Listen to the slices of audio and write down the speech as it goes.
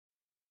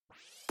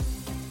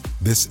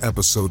This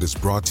episode is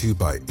brought to you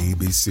by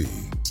ABC.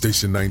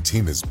 Station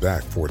 19 is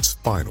back for its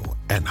final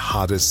and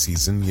hottest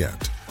season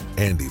yet.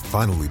 Andy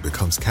finally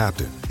becomes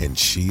captain, and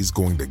she's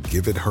going to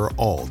give it her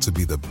all to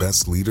be the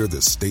best leader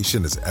the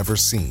station has ever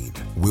seen.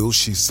 Will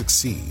she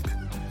succeed?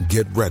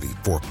 Get ready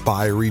for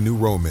fiery new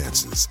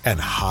romances and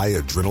high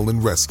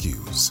adrenaline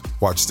rescues.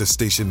 Watch the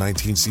Station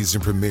 19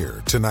 season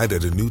premiere tonight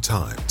at a new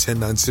time,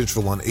 10/9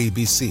 Central on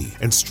ABC,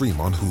 and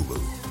stream on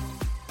Hulu.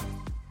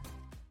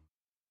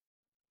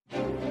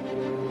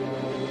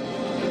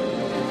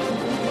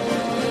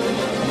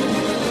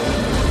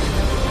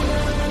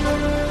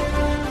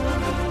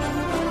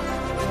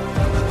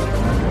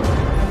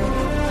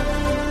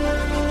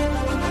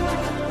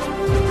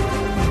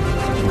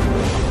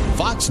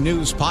 Fox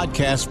News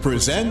Podcast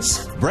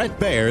presents Brett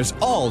Baer's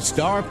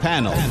All-Star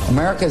Panel.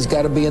 America's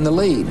got to be in the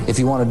lead if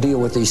you want to deal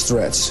with these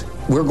threats.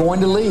 We're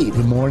going to lead.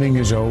 The mourning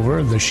is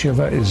over. The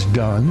Shiva is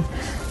done.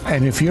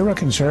 And if you're a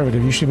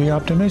conservative, you should be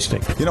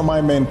optimistic. You know,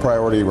 my main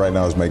priority right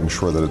now is making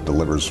sure that it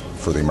delivers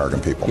for the American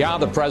people. Yeah,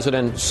 the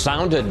president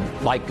sounded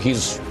like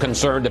he's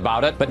concerned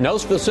about it, but no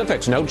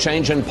specifics, no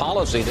change in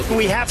policy.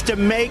 We have to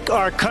make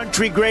our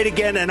country great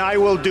again, and I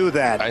will do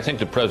that. I think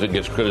the president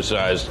gets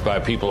criticized by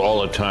people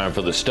all the time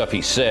for the stuff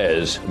he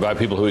says, by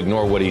people who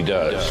ignore what he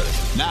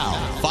does. Now,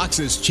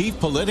 Fox's chief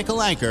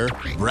political anchor,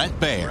 Brett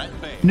Baer.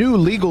 New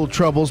legal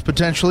troubles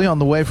potentially on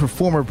the way for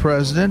former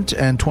president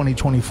and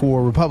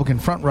 2024 Republican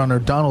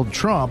frontrunner Donald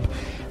Trump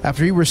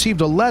after he received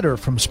a letter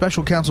from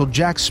special counsel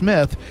Jack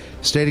Smith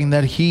stating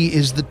that he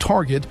is the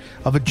target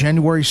of a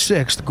January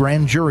 6th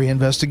grand jury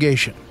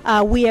investigation.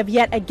 We have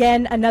yet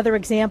again another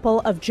example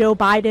of Joe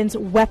Biden's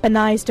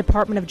weaponized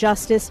Department of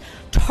Justice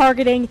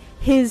targeting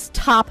his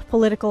top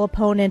political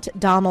opponent,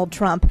 Donald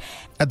Trump.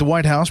 At the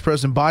White House,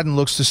 President Biden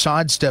looks to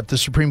sidestep the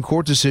Supreme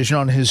Court decision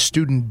on his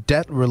student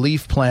debt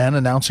relief plan,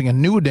 announcing a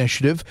new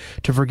initiative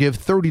to forgive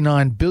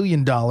 $39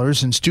 billion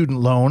in student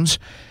loans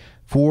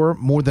for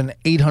more than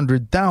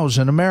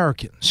 800,000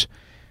 Americans.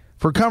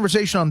 For a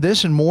conversation on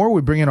this and more, we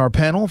bring in our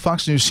panel,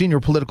 Fox News senior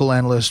political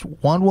analyst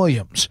Juan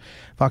Williams,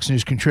 Fox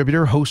News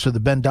contributor, host of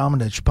the Ben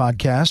Domenech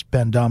podcast,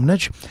 Ben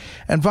Domenech,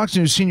 and Fox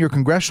News senior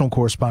congressional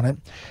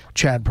correspondent,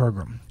 Chad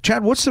Pergram.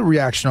 Chad, what's the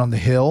reaction on the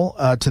Hill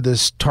to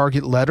this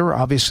target letter?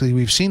 Obviously,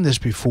 we've seen this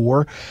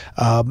before,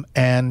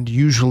 and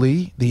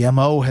usually the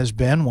MO has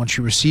been, once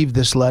you receive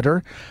this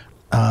letter,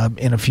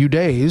 in a few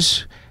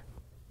days,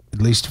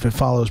 at least if it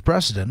follows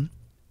precedent,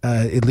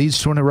 it leads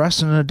to an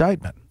arrest and an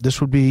indictment. This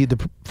would be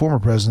the former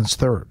president's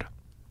third.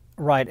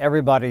 Right.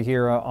 Everybody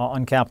here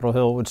on Capitol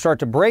Hill would start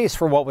to brace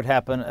for what would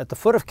happen at the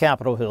foot of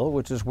Capitol Hill,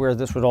 which is where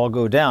this would all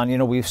go down. You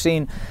know, we've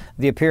seen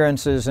the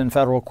appearances in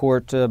federal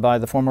court by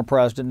the former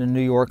president in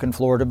New York and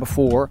Florida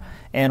before,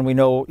 and we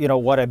know,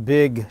 what a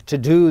big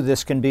to-do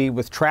this can be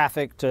with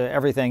traffic to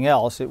everything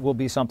else. It will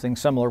be something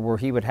similar where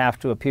he would have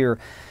to appear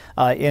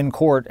in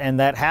court, and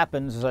that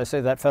happens, as I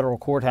say, that federal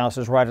courthouse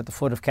is right at the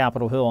foot of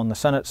Capitol Hill on the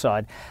Senate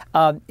side.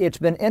 It's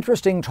been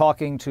interesting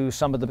talking to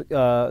some of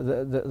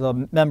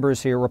the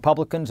members here.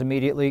 Republicans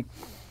immediately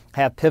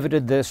have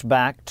pivoted this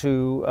back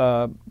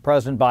to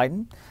President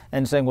Biden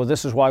and saying, well,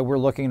 this is why we're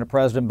looking to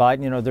President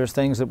Biden. There's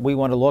things that we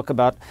want to look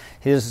about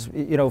his,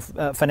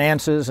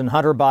 finances and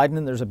Hunter Biden.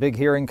 And there's a big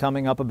hearing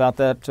coming up about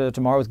that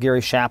tomorrow with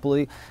Gary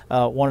Shapley,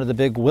 one of the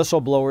big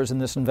whistleblowers in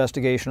this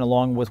investigation,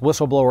 along with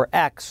whistleblower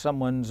X,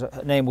 someone's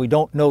name we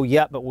don't know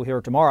yet, but we'll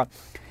hear tomorrow.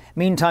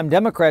 Meantime,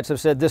 Democrats have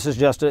said this is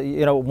just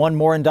one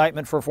more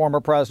indictment for former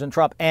President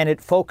Trump, and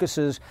it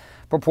focuses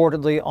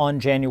purportedly on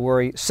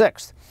January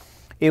 6th.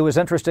 It was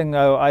interesting,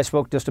 I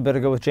spoke just a bit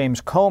ago with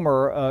James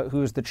Comer,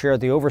 who's the chair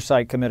of the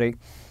Oversight Committee,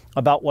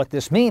 about what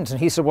this means.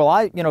 And he said, well,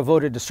 I,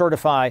 voted to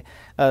certify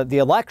the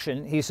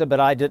election. He said, but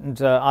I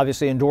didn't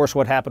obviously endorse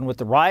what happened with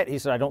the riot. He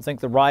said, I don't think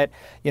the riot,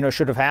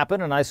 should have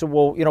happened. And I said,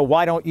 well,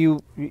 why don't you,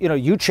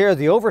 you chair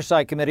the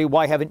Oversight Committee.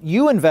 Why haven't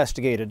you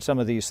investigated some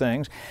of these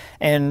things?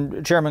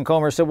 And Chairman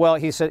Comer said, well,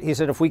 he said,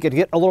 if we could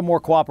get a little more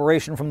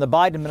cooperation from the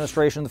Biden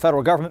administration, the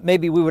federal government,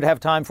 maybe we would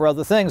have time for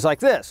other things like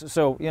this.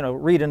 So,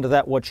 read into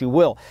that what you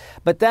will.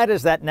 But that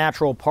is that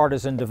natural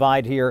partisan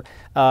divide here.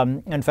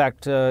 In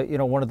fact,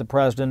 one of the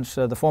president's,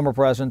 the former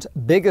president's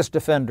biggest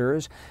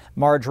defenders,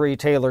 Marjorie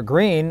Taylor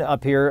Greene,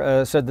 up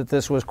here said that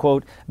this was,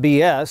 quote,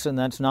 BS, and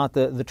that's not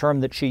the term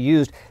that she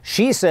used.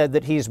 She said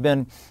that he's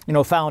been,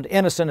 found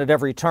innocent at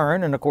every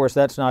turn, and of course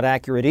that's not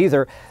accurate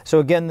either. So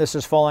again, this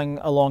is falling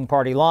along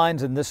party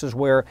lines, and this is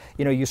where,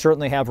 you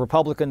certainly have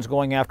Republicans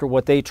going after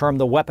what they term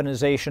the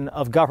weaponization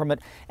of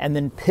government, and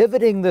then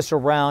pivoting this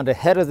around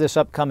ahead of this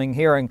upcoming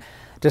hearing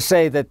to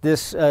say that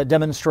this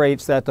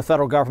demonstrates that the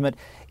federal government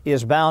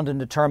is bound and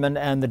determined,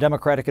 and the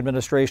Democratic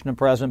administration and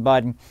President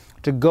Biden,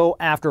 to go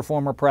after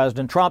former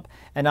President Trump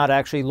and not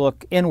actually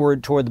look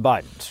inward toward the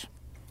Bidens.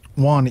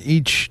 Juan,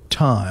 each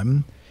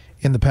time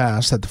in the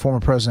past that the former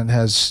president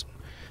has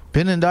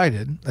been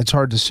indicted, it's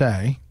hard to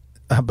say,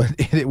 but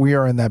we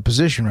are in that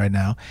position right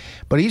now.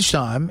 But each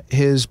time,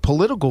 his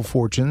political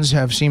fortunes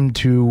have seemed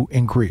to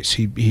increase.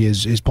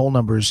 His poll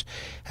numbers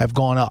have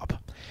gone up.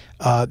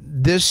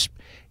 This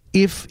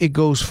if it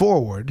goes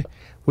forward,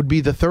 would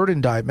be the third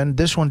indictment,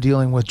 this one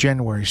dealing with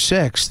January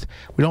 6th.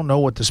 We don't know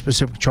what the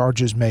specific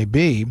charges may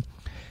be,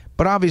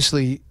 but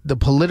obviously the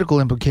political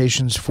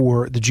implications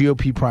for the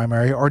GOP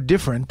primary are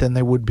different than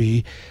they would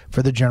be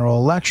for the general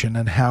election,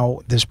 and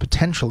how this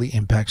potentially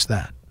impacts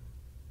that.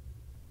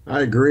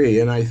 I agree,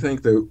 and I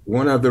think that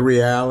one of the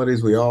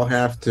realities we all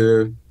have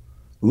to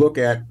look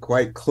at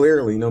quite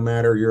clearly, no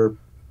matter your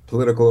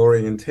political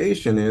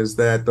orientation, is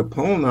that the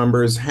poll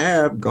numbers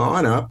have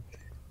gone up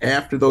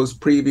after those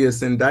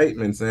previous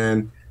indictments.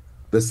 And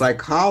the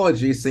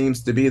psychology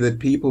seems to be that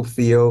people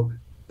feel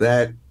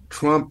that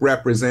Trump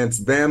represents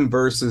them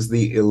versus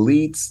the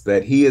elites,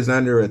 that he is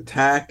under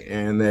attack,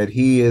 and that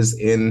he is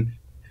in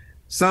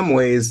some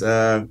ways,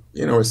 a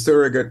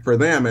surrogate for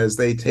them as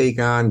they take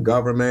on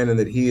government, and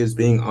that he is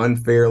being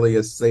unfairly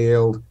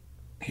assailed.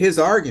 His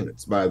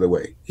arguments, by the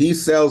way, he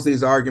sells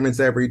these arguments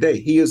every day.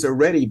 He has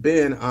already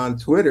been on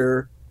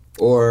Twitter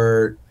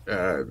or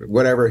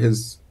whatever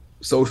his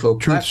social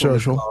platform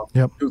is called,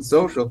 Truth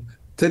Social,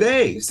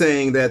 today,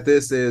 saying that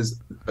this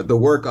is the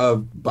work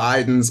of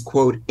Biden's,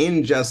 quote,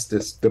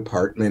 injustice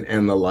department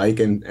and the like,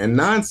 and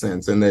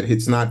nonsense, and that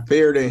it's not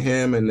fair to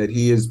him, and that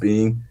he is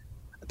being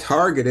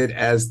targeted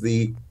as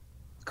the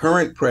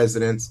current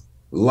president's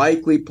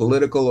likely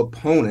political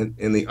opponent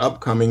in the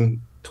upcoming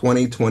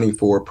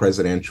 2024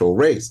 presidential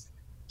race.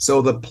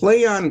 So the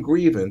play on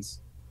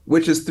grievance,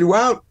 which is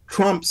throughout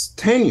Trump's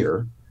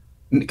tenure,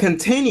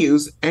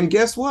 continues, and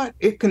guess what?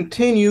 It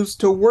continues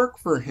to work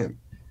for him.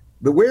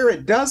 But where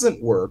it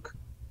doesn't work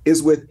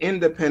is with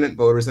independent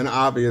voters, and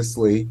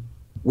obviously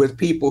with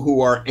people who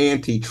are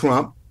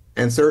anti-Trump,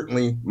 and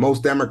certainly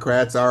most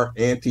Democrats are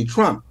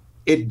anti-Trump.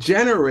 It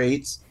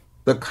generates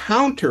the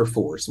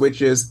counterforce,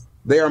 which is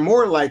they are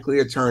more likely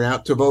to turn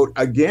out to vote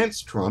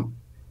against Trump.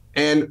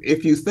 And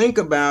if you think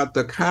about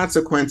the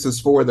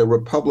consequences for the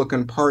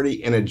Republican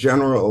Party in a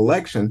general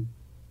election,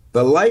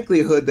 the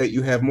likelihood that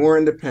you have more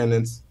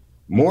independents,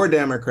 more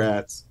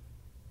Democrats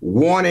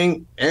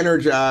wanting,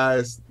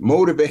 energized,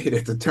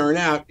 motivated to turn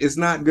out is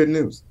not good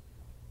news.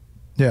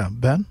 Yeah,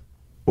 Ben?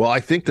 Well, I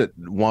think that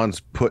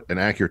Juan's put an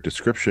accurate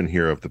description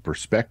here of the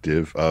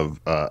perspective of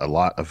a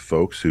lot of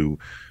folks who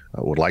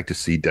would like to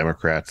see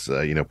Democrats,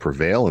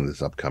 prevail in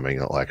this upcoming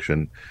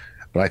election.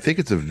 But I think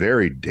it's a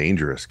very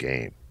dangerous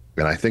game.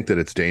 And I think that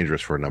it's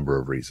dangerous for a number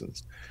of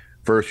reasons.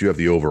 First, you have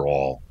the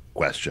overall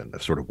question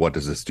of sort of what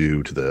does this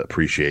do to the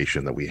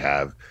appreciation that we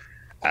have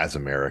as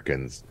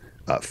Americans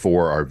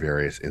for our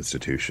various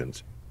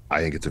institutions. I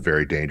think it's a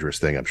very dangerous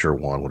thing. I'm sure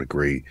Juan would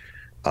agree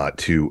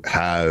to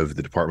have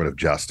the Department of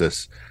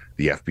Justice,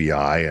 the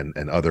FBI,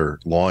 and other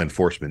law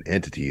enforcement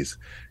entities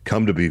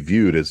come to be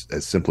viewed as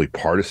simply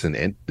partisan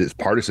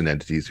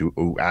entities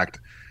who act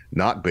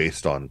not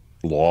based on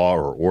law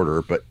or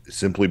order, but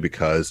simply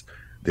because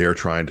they're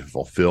trying to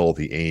fulfill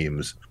the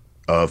aims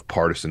of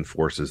partisan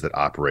forces that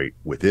operate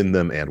within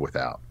them and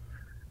without.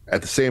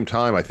 At the same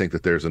time, I think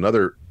that there's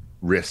another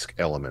risk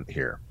element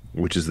here,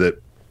 which is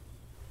that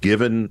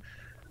given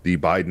the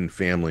Biden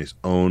family's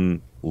own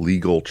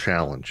legal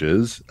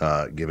challenges,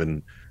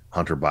 given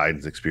Hunter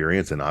Biden's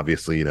experience, and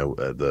obviously,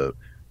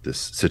 this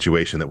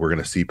situation that we're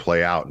going to see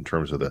play out in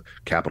terms of the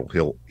Capitol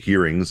Hill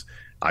hearings,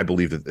 I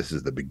believe that this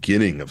is the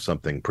beginning of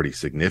something pretty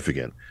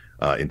significant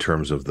in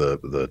terms of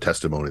the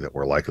testimony that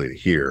we're likely to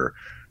hear,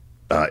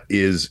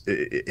 is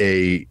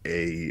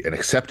an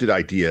accepted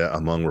idea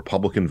among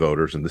Republican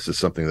voters, and this is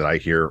something that I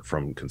hear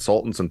from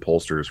consultants and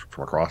pollsters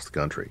from across the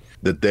country,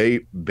 that they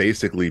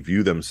basically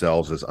view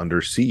themselves as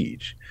under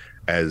siege,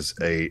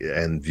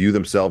 and view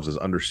themselves as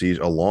under siege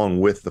along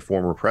with the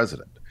former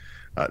president.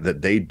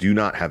 That they do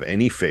not have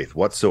any faith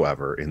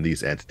whatsoever in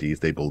these entities.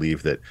 They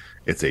believe that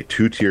it's a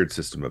two-tiered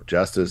system of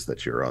justice,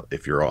 that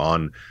if you're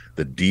on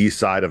the D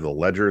side of the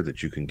ledger,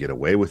 that you can get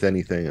away with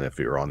anything, and if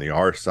you're on the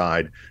R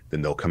side,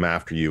 then they'll come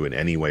after you in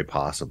any way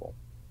possible.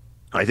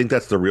 I think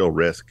that's the real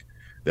risk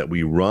that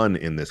we run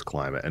in this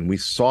climate, and we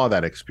saw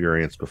that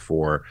experience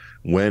before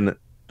when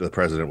the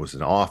president was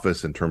in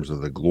office in terms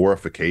of the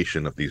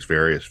glorification of these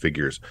various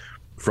figures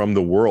from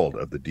the world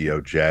of the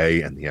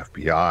DOJ and the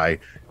FBI,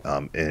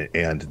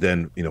 and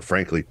then,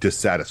 frankly,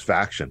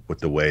 dissatisfaction with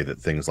the way that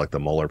things like the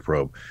Mueller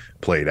probe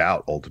played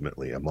out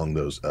ultimately among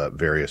those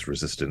various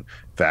resistant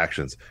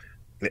factions.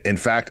 In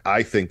fact,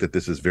 I think that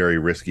this is very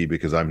risky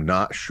because I'm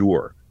not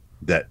sure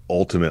that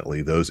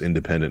ultimately those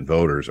independent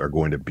voters are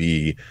going to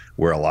be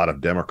where a lot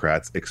of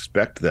Democrats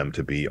expect them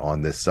to be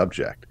on this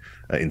subject.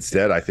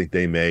 Instead, I think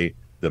the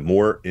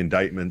more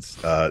indictments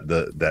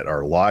that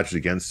are lodged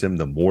against him,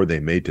 the more they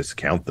may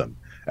discount them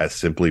as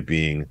simply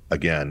being,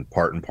 again,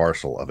 part and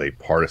parcel of a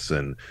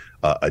partisan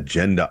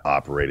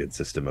agenda-operated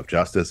system of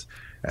justice.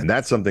 And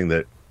that's something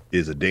that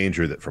is a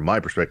danger that, from my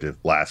perspective,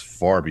 lasts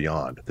far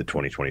beyond the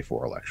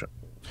 2024 election.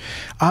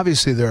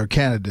 Obviously, there are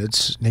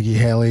candidates, Nikki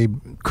Haley,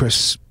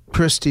 Chris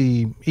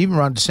Christie, even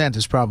Ron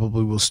DeSantis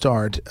probably will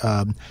start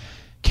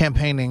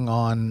campaigning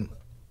on,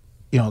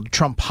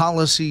 Trump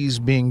policies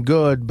being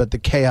good, but the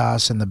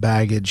chaos and the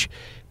baggage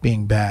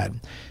being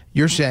bad.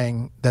 You're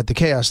saying that the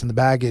chaos and the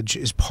baggage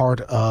is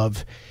part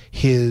of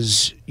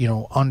his,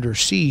 under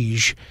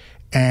siege,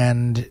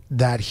 and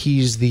that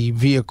he's the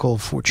vehicle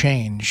for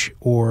change,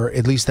 or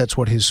at least that's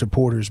what his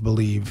supporters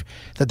believe,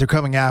 that they're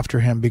coming after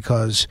him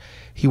because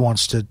he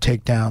wants to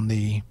take down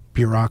the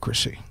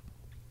bureaucracy.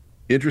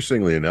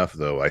 Interestingly enough,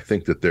 though, I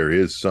think that there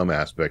is some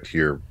aspect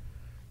here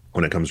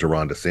when it comes to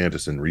Ron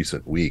DeSantis in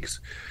recent weeks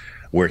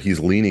where he's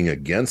leaning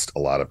against a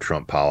lot of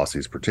Trump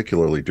policies,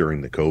 particularly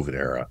during the COVID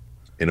era,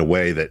 in a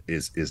way that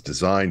is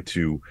designed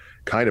to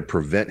kind of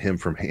prevent him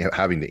from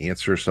having to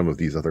answer some of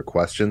these other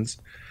questions.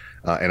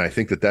 And I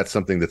think that that's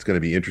something that's going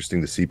to be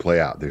interesting to see play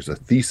out. There's a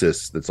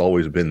thesis that's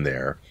always been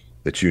there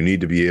that you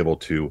need to be able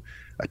to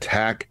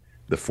attack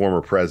the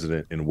former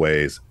president in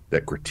ways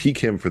that critique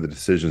him for the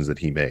decisions that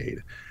he made,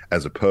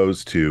 as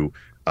opposed to,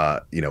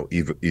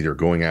 either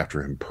going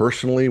after him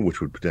personally,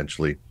 which would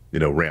potentially,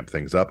 ramp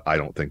things up. I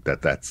don't think I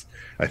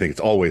think it's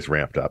always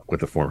ramped up with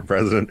the former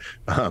president.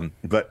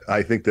 But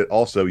I think that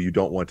also you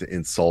don't want to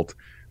insult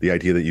the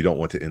idea that you don't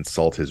want to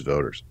insult his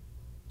voters.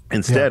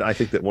 Instead, I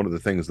think that one of the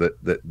things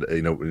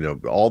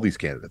that all these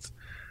candidates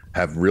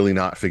have really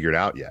not figured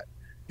out yet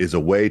is a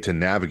way to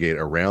navigate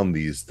around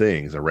these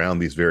things, around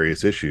these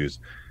various issues,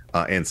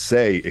 and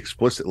say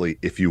explicitly,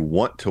 if you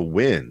want to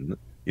win,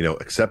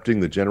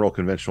 accepting the general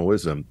conventional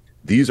wisdom,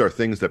 these are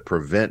things that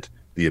prevent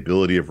the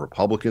ability of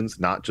Republicans,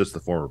 not just the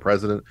former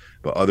president,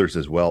 but others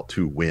as well,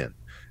 to win.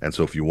 And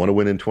so if you want to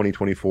win in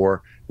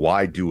 2024,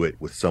 why do it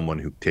with someone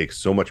who takes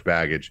so much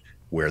baggage,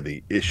 where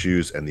the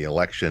issues and the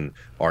election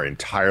are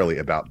entirely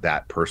about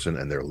that person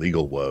and their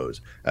legal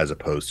woes, as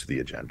opposed to the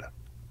agenda?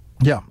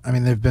 Yeah, I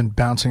mean, they've been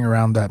bouncing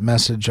around that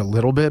message a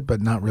little bit, but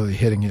not really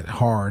hitting it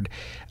hard.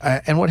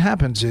 And what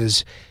happens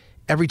is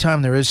every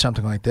time there is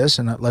something like this,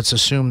 and let's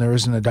assume there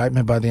is an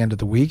indictment by the end of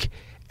the week,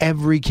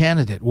 every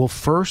candidate will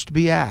first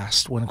be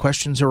asked, when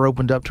questions are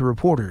opened up to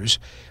reporters,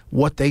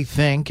 what they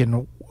think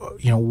and,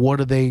 what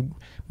do they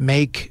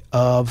make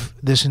of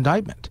this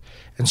indictment.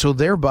 And so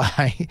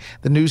thereby,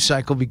 the news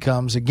cycle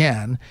becomes,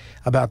 again,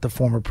 about the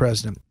former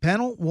president.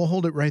 Panel, we'll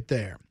hold it right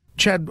there.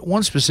 Chad,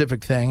 one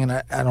specific thing, and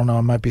I don't know,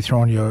 I might be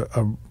throwing you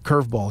a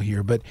curveball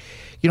here, but,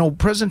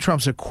 President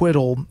Trump's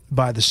acquittal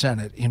by the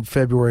Senate in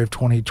February of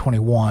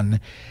 2021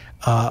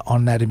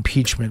 on that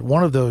impeachment,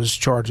 one of those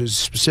charges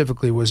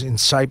specifically was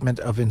incitement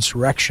of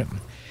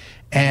insurrection.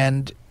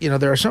 And,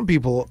 there are some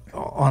people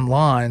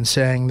online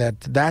saying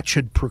that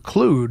should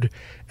preclude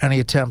any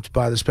attempt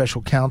by the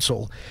special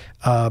counsel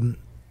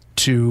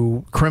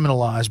to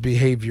criminalize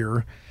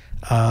behavior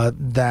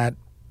that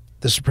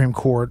the Supreme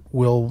Court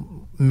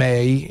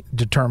may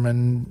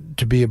determine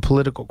to be a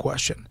political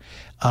question.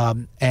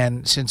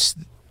 And since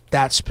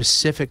that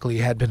specifically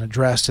had been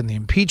addressed in the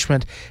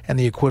impeachment and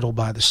the acquittal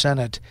by the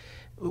Senate,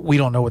 we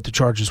don't know what the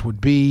charges would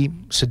be.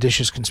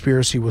 Seditious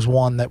conspiracy was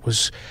one that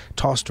was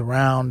tossed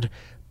around.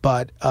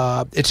 But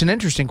it's an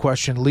interesting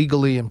question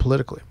legally and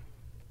politically.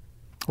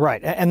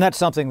 Right. And that's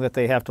something that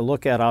they have to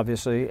look at,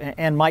 obviously,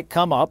 and might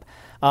come up.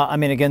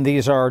 Again,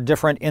 these are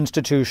different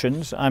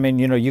institutions.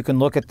 You can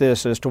look at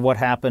this as to what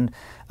happened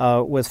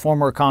with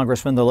former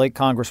Congressman, the late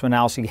Congressman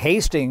Alcee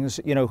Hastings,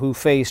 who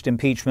faced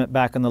impeachment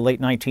back in the late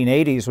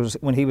 1980s, was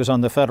when he was on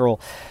the federal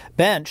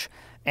bench.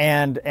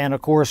 And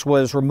of course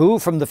was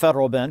removed from the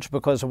federal bench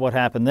because of what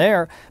happened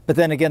there. But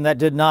then again, that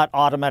did not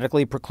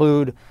automatically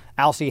preclude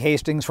Alcee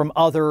Hastings from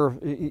other,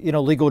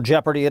 legal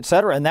jeopardy, et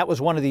cetera. And that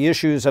was one of the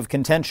issues of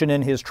contention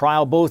in his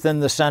trial, both in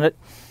the Senate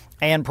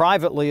and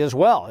privately as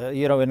well,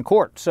 in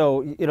court. So,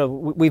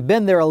 we've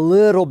been there a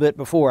little bit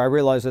before. I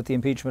realize that the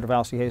impeachment of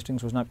Alcee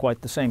Hastings was not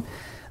quite the same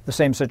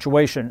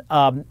situation.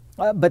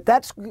 But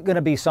that's going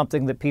to be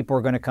something that people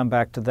are going to come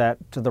back to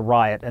the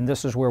riot. And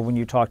this is where, when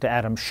you talk to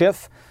Adam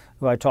Schiff,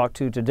 who I talked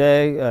to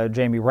today,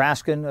 Jamie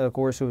Raskin, of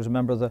course, who was a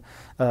member of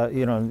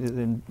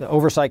the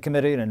Oversight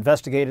Committee and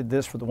investigated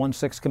this for the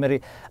 1-6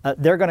 Committee,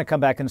 they're going to come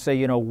back and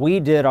say,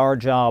 we did our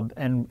job.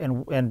 And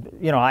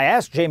I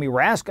asked Jamie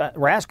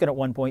Raskin at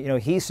one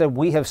point, he said,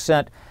 we have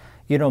sent,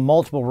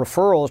 multiple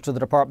referrals to the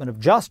Department of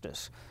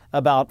Justice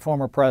about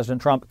former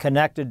President Trump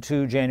connected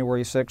to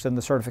January 6th and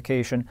the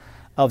certification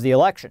of the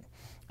election.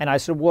 And I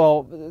said,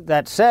 well,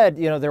 that said,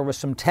 there was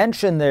some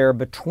tension there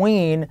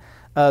between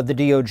the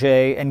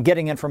DOJ and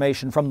getting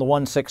information from the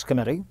 1-6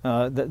 Committee.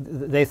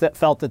 They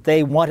felt that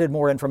they wanted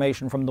more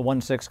information from the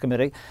 1-6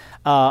 Committee.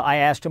 I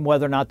asked him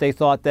whether or not they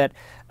thought that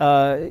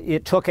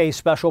it took a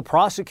special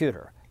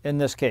prosecutor in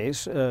this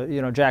case,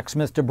 Jack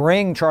Smith, to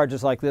bring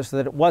charges like this,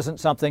 that it wasn't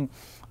something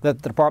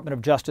that the Department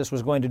of Justice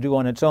was going to do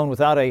on its own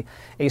without a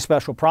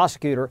special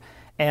prosecutor.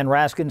 And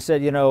Raskin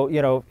said,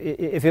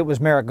 if it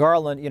was Merrick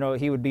Garland,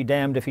 he would be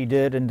damned if he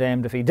did and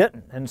damned if he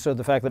didn't. And so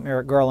the fact that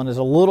Merrick Garland is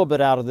a little bit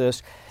out of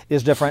this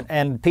is different.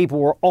 And people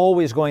were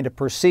always going to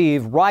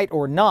perceive, right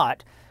or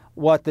not,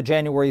 what the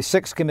January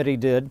 6th committee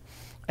did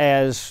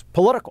as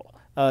political,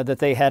 that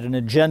they had an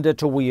agenda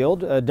to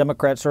wield.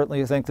 Democrats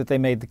certainly think that they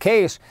made the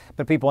case,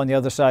 but people on the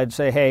other side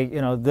say, hey,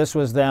 this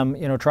was them,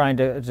 trying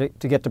to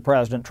get to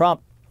President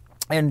Trump.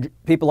 And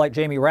people like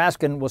Jamie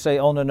Raskin will say,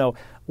 oh, no,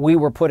 we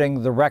were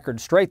putting the record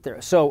straight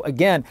there. So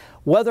again,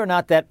 whether or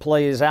not that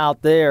plays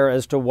out there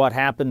as to what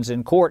happens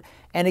in court,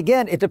 and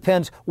again, it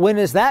depends, when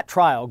is that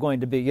trial going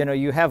to be?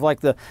 You have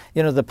like the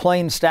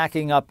plane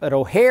stacking up at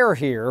O'Hare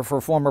here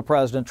for former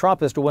President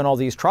Trump as to when all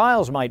these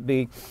trials might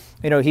be.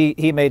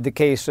 He made the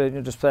case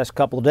just the past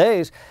couple of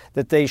days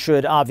that they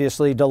should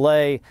obviously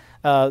delay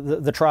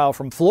the trial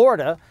from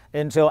Florida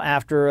until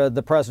after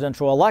the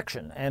presidential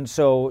election. And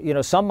so,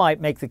 some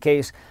might make the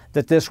case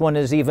that this one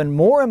is even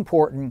more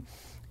important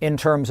in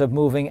terms of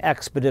moving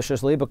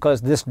expeditiously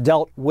because this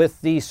dealt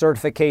with the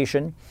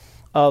certification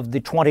of the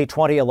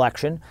 2020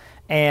 election,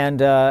 and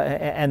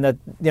that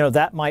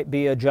that might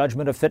be a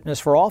judgment of fitness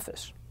for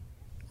office.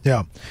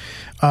 Yeah.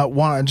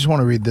 I just want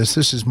to read this.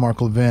 This is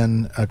Mark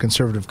Levin, a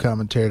conservative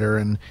commentator,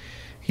 and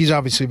he's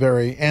obviously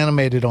very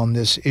animated on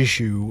this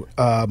issue.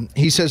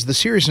 He says the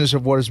seriousness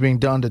of what is being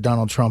done to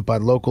Donald Trump by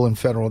local and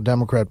federal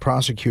Democrat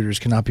prosecutors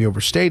cannot be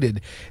overstated.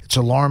 It's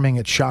alarming,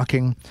 it's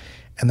shocking,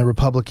 and the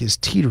republic is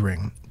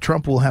teetering.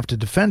 Trump will have to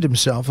defend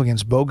himself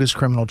against bogus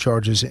criminal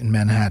charges in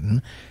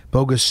Manhattan,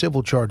 bogus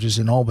civil charges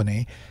in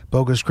Albany,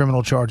 bogus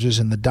criminal charges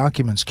in the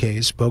documents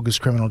case, bogus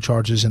criminal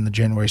charges in the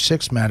January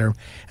 6th matter,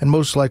 and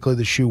most likely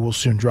the shoe will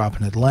soon drop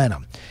in Atlanta.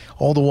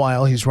 All the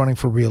while, he's running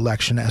for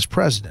re-election as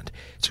president.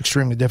 It's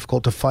extremely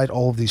difficult to fight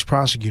all of these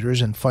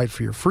prosecutors and fight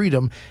for your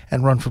freedom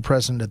and run for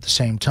president at the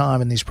same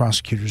time, and these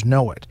prosecutors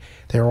know it.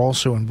 They are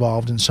also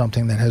involved in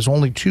something that has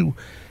only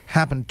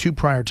happened two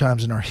prior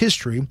times in our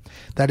history.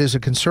 That is a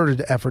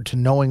concerted effort to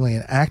knowingly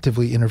and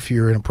actively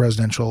interfere in a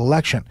presidential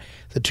election.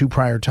 The two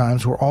prior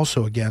times were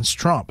also against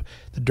Trump.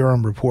 The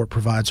Durham report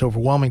provides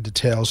overwhelming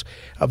details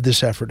of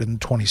this effort in the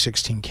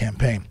 2016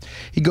 campaign.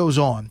 He goes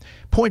on.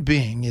 Point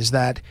being is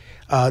that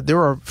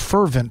there are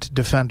fervent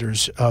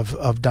defenders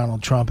of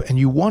Donald Trump, and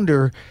you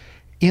wonder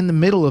in the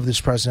middle of this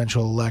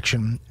presidential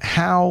election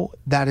how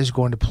that is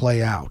going to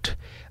play out.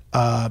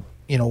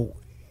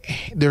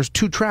 There's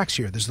two tracks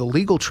here. There's the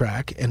legal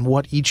track and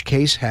what each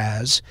case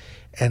has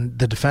and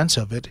the defense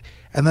of it.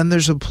 And then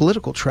there's a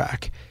political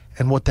track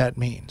and what that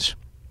means.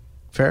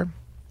 Fair?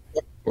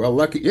 Well,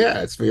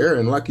 it's fair.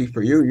 And lucky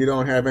for you, you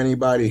don't have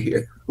anybody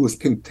here who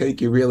can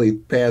take you really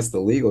past the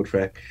legal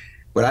track.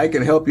 But I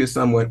can help you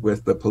somewhat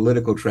with the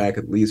political track,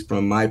 at least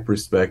from my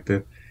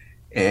perspective.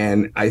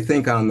 And I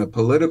think on the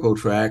political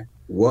track,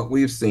 what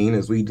we've seen,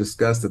 as we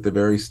discussed at the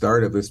very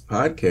start of this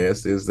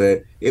podcast, is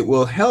that it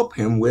will help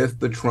him with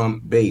the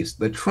Trump base,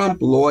 the Trump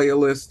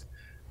loyalist,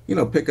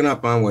 picking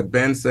up on what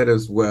Ben said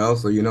as well.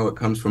 So, it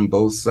comes from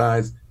both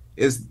sides,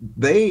 is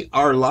they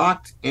are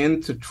locked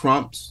into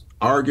Trump's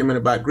argument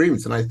about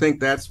grievance. And I think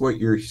that's what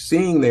you're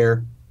seeing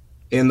there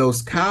in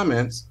those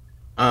comments,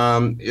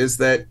 is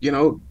that,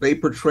 they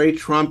portray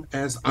Trump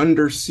as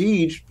under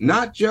siege,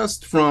 not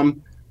just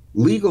from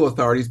legal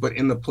authorities, but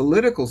in the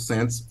political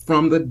sense,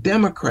 from the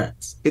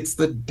Democrats. It's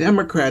the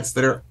Democrats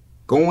that are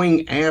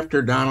going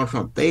after Donald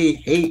Trump. They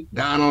hate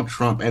Donald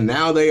Trump, and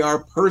now they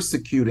are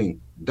persecuting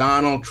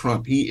Donald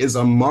Trump. He is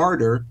a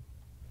martyr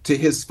to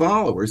his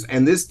followers,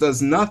 and this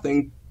does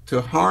nothing to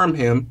harm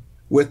him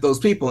with those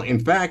people. In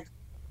fact,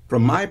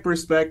 from my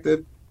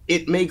perspective,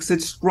 it makes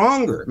it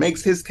stronger. It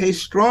makes his case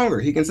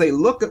stronger. He can say,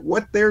 look at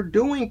what they're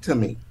doing to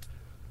me.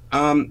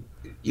 I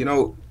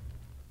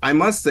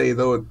must say,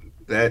 though,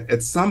 that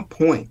at some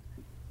point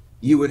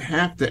you would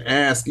have to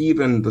ask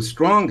even the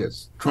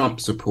strongest Trump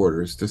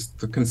supporters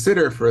to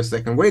consider for a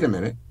second, wait a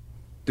minute,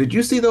 did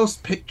you see those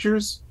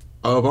pictures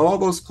of all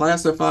those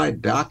classified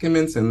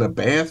documents in the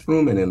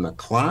bathroom and in the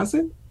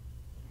closet?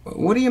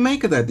 What do you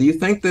make of that? Do you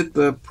think that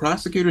the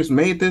prosecutors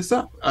made this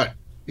up?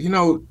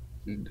 Do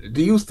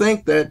you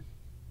think that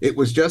it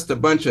was just a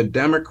bunch of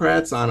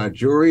Democrats on a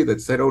jury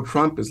that said, oh,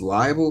 Trump is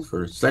liable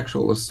for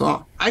sexual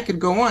assault? I could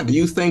go on. Do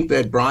you think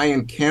that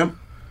Brian Kemp,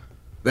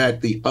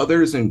 that the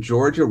others in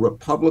Georgia,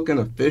 Republican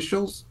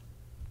officials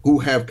who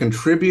have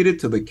contributed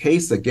to the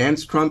case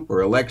against Trump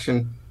for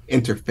election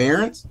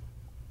interference,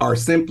 are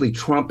simply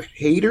Trump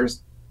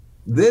haters?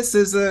 This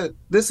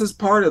is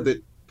part of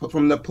it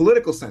from the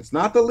political sense,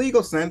 not the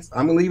legal sense.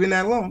 I'm leaving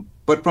that alone.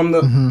 But from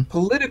the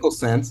political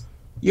sense,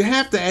 you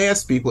have to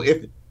ask people,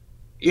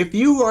 if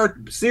you are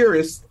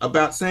serious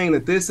about saying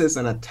that this is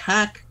an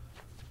attack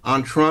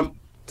on Trump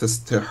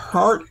to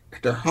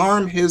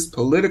harm his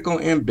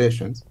political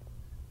ambitions,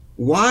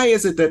 why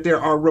is it that there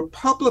are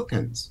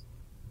Republicans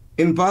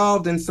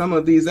involved in some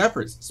of these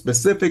efforts,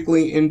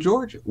 specifically in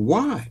Georgia?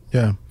 Why?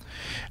 Yeah.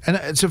 And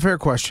it's a fair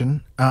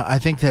question. I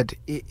think that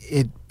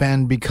it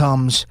then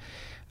becomes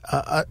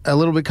a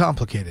little bit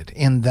complicated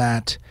in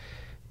that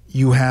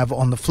you have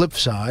on the flip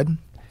side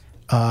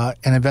an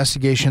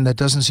investigation that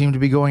doesn't seem to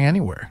be going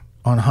anywhere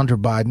on Hunter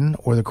Biden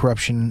or the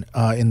corruption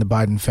in the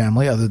Biden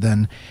family other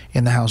than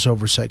in the House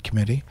Oversight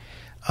Committee.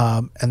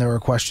 And there are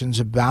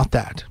questions about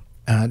that.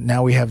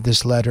 Now we have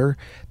this letter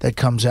that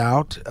comes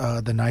out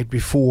the night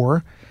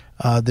before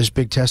this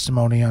big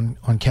testimony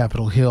on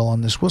Capitol Hill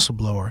on this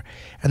whistleblower.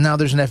 And now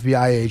there's an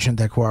FBI agent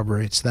that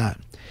corroborates that.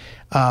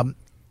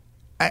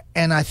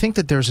 And I think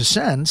that there's a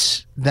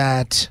sense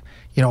that,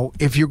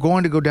 if you're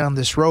going to go down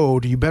this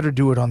road, you better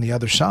do it on the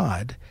other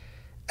side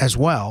as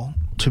well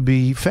to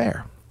be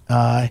fair.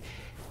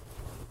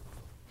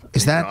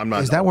 Is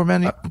that where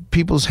many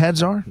people's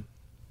heads are?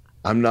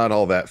 I'm not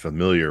all that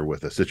familiar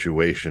with a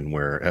situation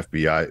where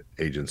FBI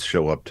agents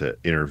show up to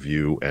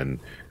interview and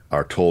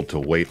are told to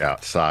wait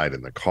outside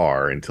in the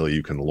car until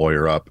you can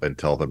lawyer up and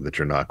tell them that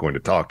you're not going to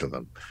talk to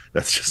them.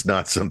 That's just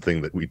not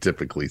something that we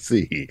typically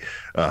see.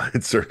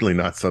 It's certainly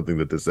not something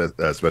that this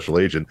special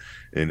agent,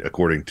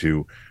 according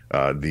to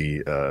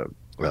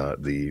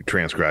the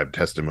transcribed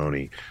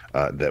testimony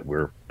that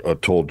we're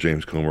told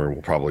James Comer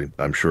will probably,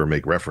 I'm sure,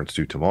 make reference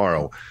to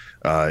tomorrow,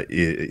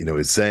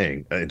 is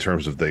saying in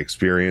terms of the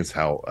experience,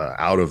 how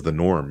out of the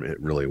norm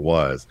it really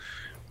was.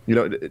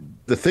 The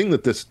thing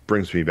that this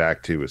brings me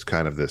back to is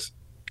kind of this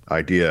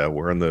idea.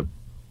 We're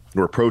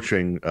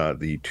approaching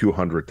the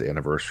 200th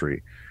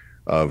anniversary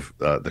of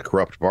the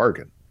corrupt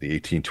bargain, the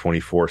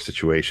 1824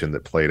 situation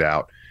that played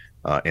out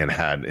and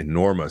had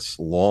enormous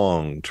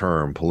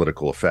long-term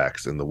political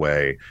effects in the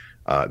way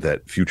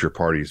that future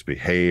parties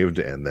behaved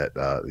and that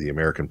the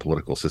American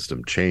political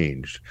system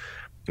changed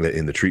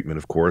in the treatment,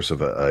 of course,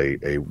 of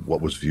a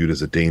what was viewed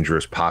as a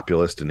dangerous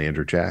populist in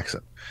Andrew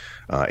Jackson.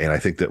 And I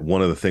think that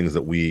one of the things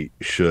that we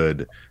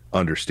should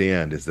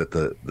understand is that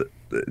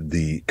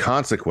the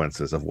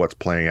consequences of what's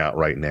playing out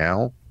right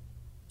now,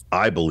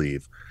 I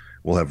believe,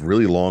 will have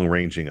really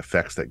long-ranging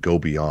effects that go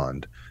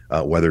beyond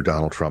whether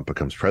Donald Trump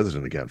becomes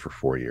president again for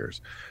 4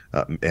 years.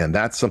 And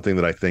that's something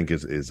that I think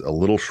is a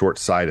little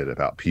short-sighted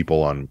about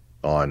people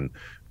on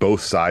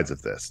both sides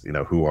of this,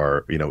 who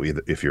are,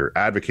 either, if you're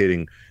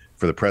advocating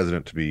for the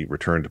president to be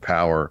returned to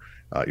power,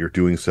 you're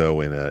doing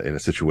so in a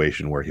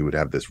situation where he would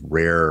have this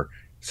rare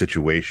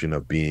situation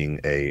of being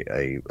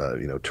a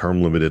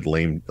term limited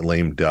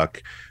lame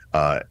duck,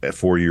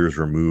 4 years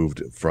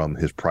removed from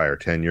his prior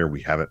tenure.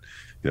 We haven't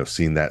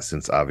seen that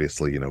since,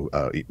 obviously,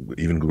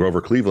 even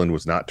Grover Cleveland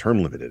was not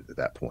term limited at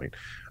that point.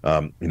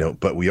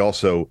 But we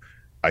also,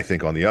 I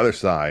think, on the other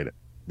side,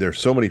 there's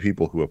so many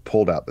people who have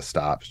pulled out the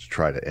stops to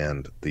try to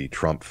end the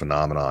Trump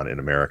phenomenon in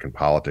American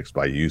politics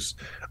by use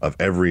of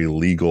every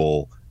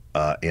legal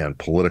and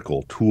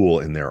political tool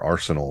in their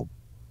arsenal,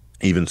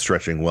 even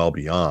stretching well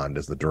beyond,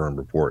 as the Durham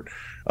report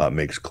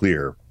makes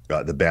clear,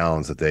 the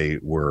bounds that they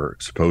were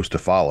supposed to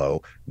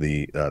follow,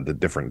 the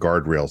different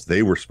guardrails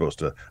they were supposed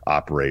to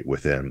operate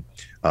within.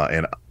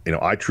 And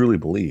I truly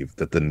believe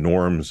that the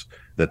norms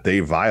that they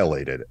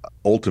violated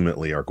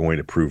ultimately are going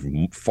to prove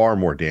far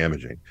more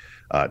damaging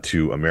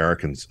to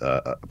Americans'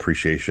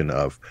 appreciation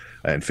of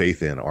and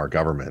faith in our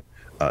government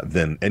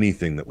than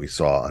anything that we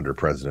saw under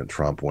President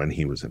Trump when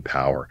he was in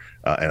power.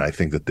 And I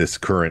think that this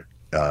current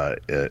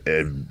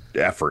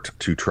effort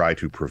to try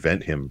to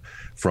prevent him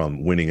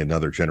from winning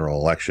another general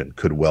election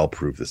could well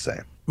prove the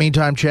same.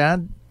 Meantime,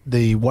 Chad,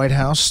 the White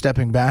House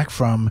stepping back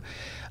from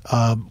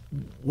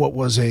what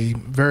was a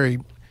very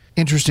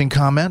interesting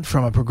comment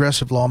from a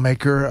progressive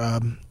lawmaker,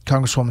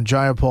 Congresswoman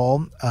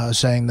Jayapal,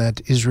 saying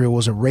that Israel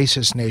was a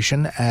racist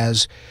nation,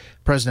 as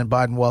President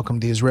Biden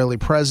welcomed the Israeli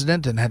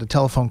president and had a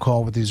telephone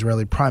call with the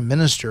Israeli prime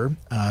minister.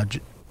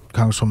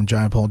 Congresswoman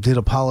Jayapal did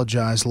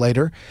apologize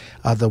later,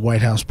 the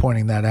White House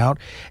pointing that out,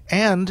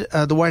 and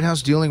the White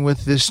House dealing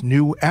with this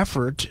new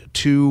effort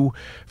to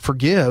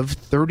forgive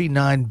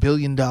 $39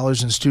 billion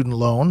in student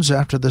loans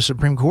after the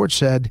Supreme Court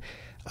said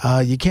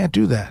you can't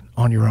do that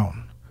on your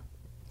own.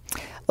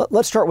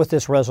 Let's start with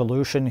this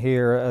resolution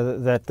here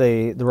that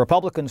the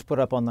Republicans put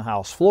up on the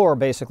House floor,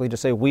 basically to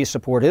say we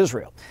support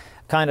Israel.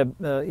 Kind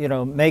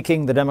of,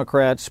 making the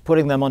Democrats,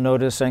 putting them on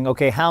notice, saying,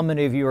 okay, how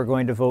many of you are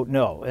going to vote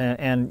no?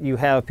 And you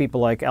have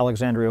people like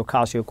Alexandria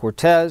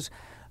Ocasio-Cortez,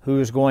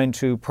 who's going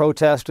to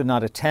protest and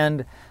not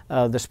attend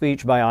the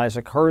speech by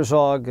Isaac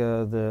Herzog,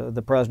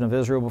 the president of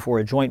Israel, before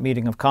a joint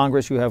meeting of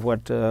Congress. You have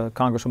what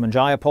Congresswoman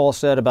Jayapal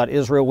said about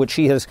Israel, which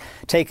she has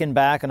taken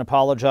back and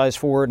apologized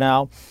for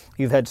now.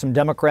 You've had some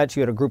Democrats.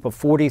 You had a group of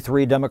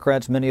 43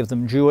 Democrats, many of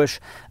them Jewish,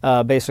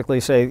 basically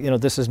say,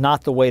 this is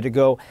not the way to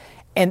go.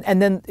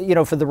 And then,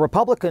 for the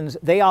Republicans,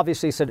 they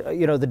obviously said,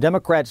 the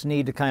Democrats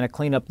need to kind of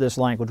clean up this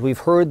language. We've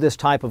heard this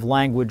type of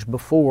language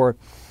before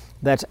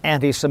that's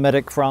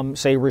anti-Semitic from,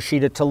 say,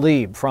 Rashida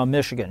Tlaib from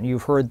Michigan.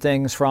 You've heard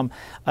things from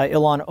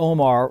Ilhan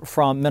Omar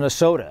from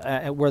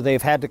Minnesota, where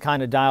they've had to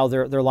kind of dial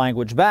their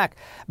language back.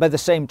 By the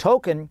same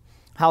token,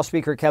 House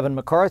Speaker Kevin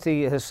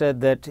McCarthy has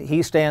said that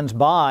he stands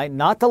by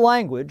not the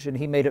language, and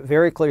he made it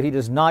very clear he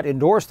does not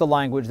endorse the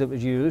language that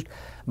was used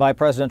by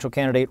presidential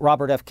candidate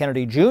Robert F.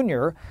 Kennedy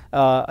Jr.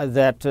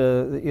 That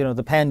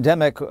the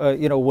pandemic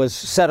was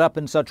set up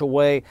in such a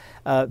way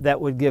that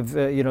would give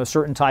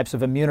certain types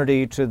of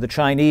immunity to the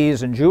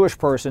Chinese and Jewish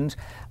persons.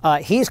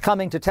 He's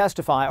coming to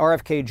testify,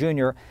 RFK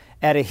Jr.,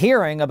 at a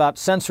hearing about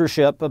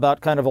censorship,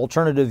 about kind of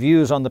alternative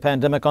views on the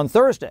pandemic on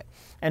Thursday.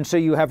 And so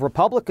you have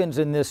Republicans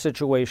in this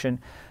situation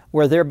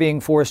where they're being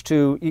forced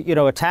to,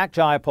 attack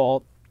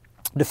Jayapal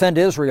defend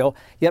Israel,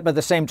 yet by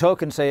the same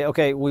token say,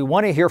 okay, we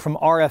want to hear from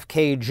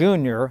RFK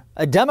Jr.,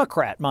 a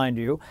Democrat, mind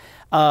you,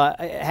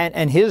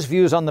 and his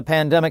views on the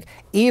pandemic,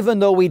 even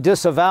though we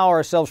disavow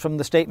ourselves from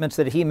the statements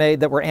that he made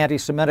that were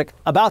anti-Semitic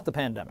about the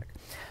pandemic.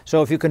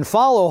 So if you can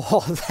follow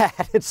all of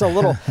that, it's a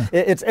little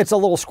it's a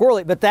little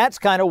squirrely. But that's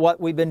kind of what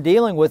we've been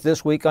dealing with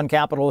this week on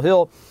Capitol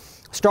Hill,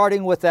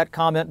 starting with that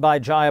comment by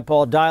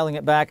Jayapal, dialing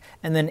it back,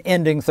 and then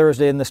ending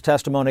Thursday in this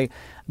testimony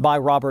by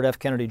Robert F.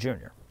 Kennedy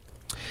Jr.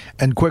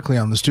 And quickly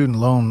on the student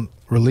loan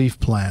relief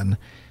plan,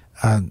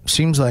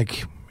 seems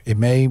like it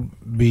may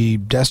be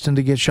destined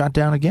to get shot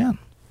down again.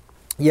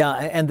 Yeah,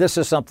 and this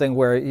is something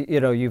where,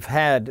 you've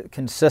had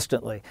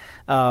consistently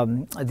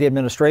the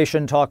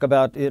administration talk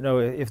about,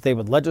 if they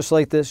would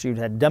legislate this. You'd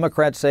had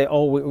Democrats say,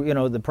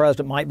 the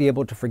president might be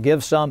able to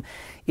forgive some.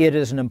 It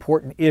is an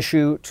important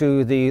issue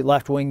to the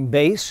left-wing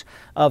base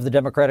of the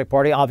Democratic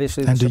Party,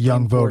 obviously. And to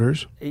young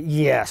voters.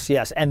 Yes.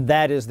 And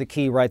that is the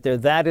key right there.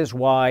 That is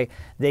why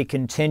they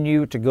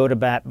continue to go to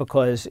bat,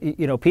 because,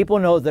 people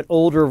know that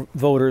older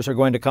voters are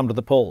going to come to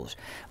the polls.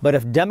 But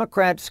if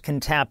Democrats can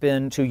tap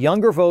into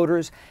younger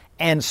voters,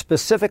 and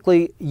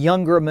specifically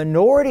younger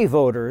minority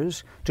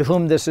voters to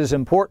whom this is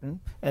important,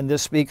 and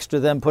this speaks to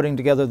them putting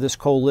together this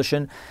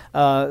coalition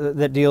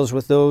that deals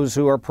with those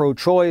who are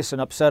pro-choice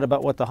and upset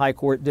about what the High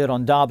Court did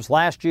on Dobbs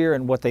last year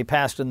and what they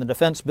passed in the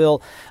defense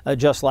bill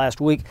just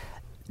last week.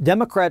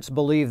 Democrats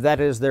believe that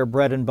is their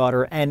bread and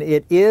butter, and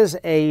it is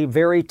a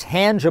very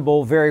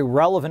tangible, very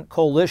relevant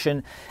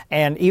coalition.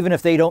 And even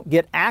if they don't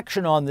get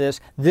action on this,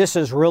 this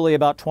is really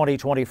about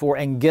 2024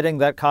 and getting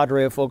that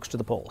cadre of folks to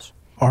the polls.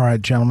 All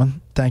right,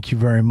 gentlemen, thank you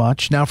very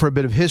much. Now for a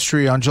bit of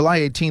history. On July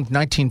 18th,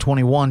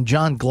 1921,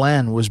 John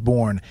Glenn was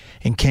born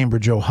in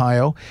Cambridge,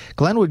 Ohio.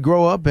 Glenn would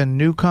grow up in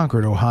New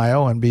Concord,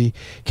 Ohio, and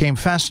became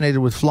fascinated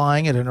with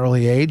flying at an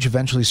early age,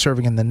 eventually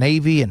serving in the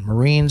Navy and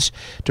Marines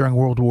during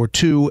World War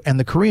II and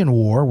the Korean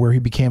War, where he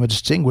became a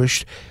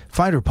distinguished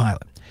fighter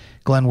pilot.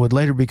 Glenn would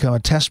later become a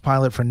test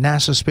pilot for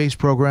NASA space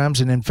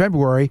programs, and in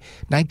February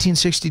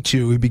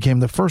 1962, he became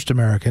the first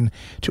American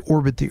to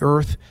orbit the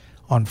Earth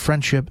on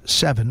Friendship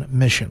 7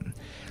 mission.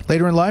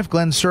 Later in life,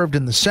 Glenn served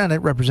in the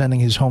Senate, representing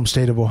his home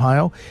state of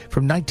Ohio,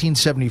 from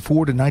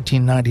 1974 to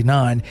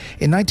 1999.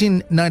 In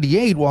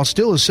 1998, while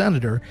still a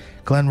senator,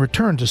 Glenn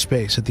returned to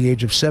space at the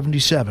age of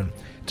 77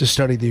 to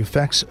study the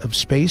effects of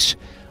space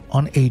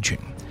on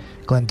aging.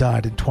 Glenn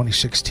died in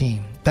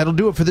 2016. That'll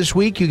do it for this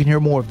week. You can hear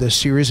more of this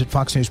series at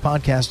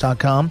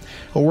foxnewspodcast.com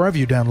or wherever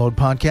you download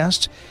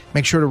podcasts.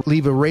 Make sure to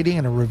leave a rating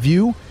and a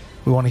review.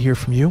 We want to hear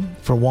from you.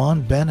 For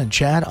Juan, Ben, and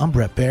Chad, I'm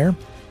Brett Baer.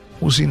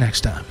 We'll see you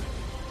next time.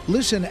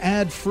 Listen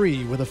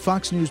ad-free with a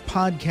Fox News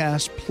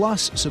Podcast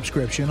Plus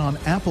subscription on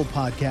Apple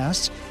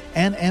Podcasts,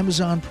 and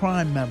Amazon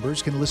Prime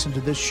members can listen to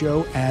this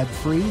show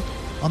ad-free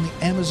on the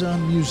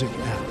Amazon Music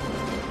app.